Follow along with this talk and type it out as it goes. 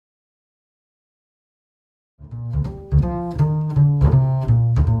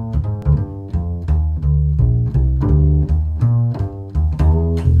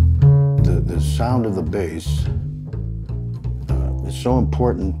sound of the bass is so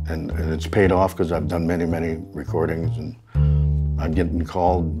important, and it's paid off because I've done many, many recordings, and I'm getting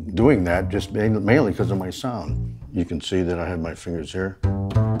called doing that just mainly because of my sound. You can see that I have my fingers here,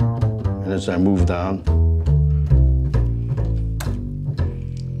 and as I move down,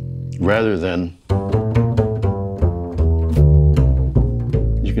 rather than,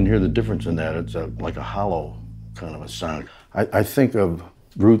 you can hear the difference in that. It's like a hollow kind of a sound. I think of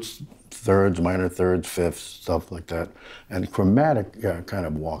roots, thirds, minor thirds, fifths, stuff like that, and chromatic kind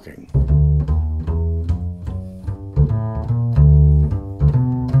of walking.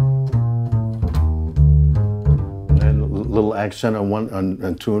 And then a little accent on one,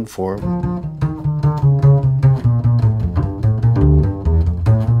 on 2 and 4.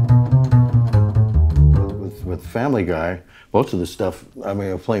 With Family Guy, most of the stuff, I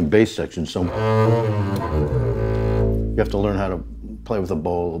mean, I'm playing bass section, so you have to learn how to play with a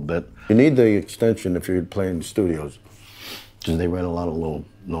bow a little bit. You need the extension if you're playing in studios, because they write a lot of little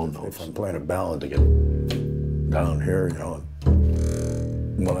low notes. If I'm playing a ballad to get down here, you know,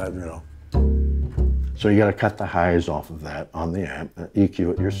 well, you know. So you got to cut the highs off of that on the amp,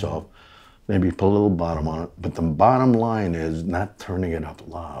 EQ it yourself, maybe put a little bottom on it, but the bottom line is not turning it up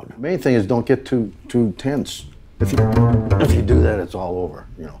loud. The main thing is don't get too tense. If you do that, it's all over,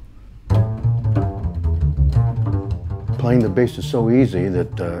 you know. Playing the bass is so easy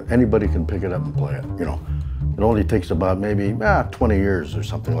that anybody can pick it up and play it, you know. It only takes about maybe 20 years or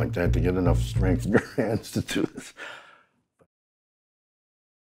something like that to get enough strength in your hands to do this.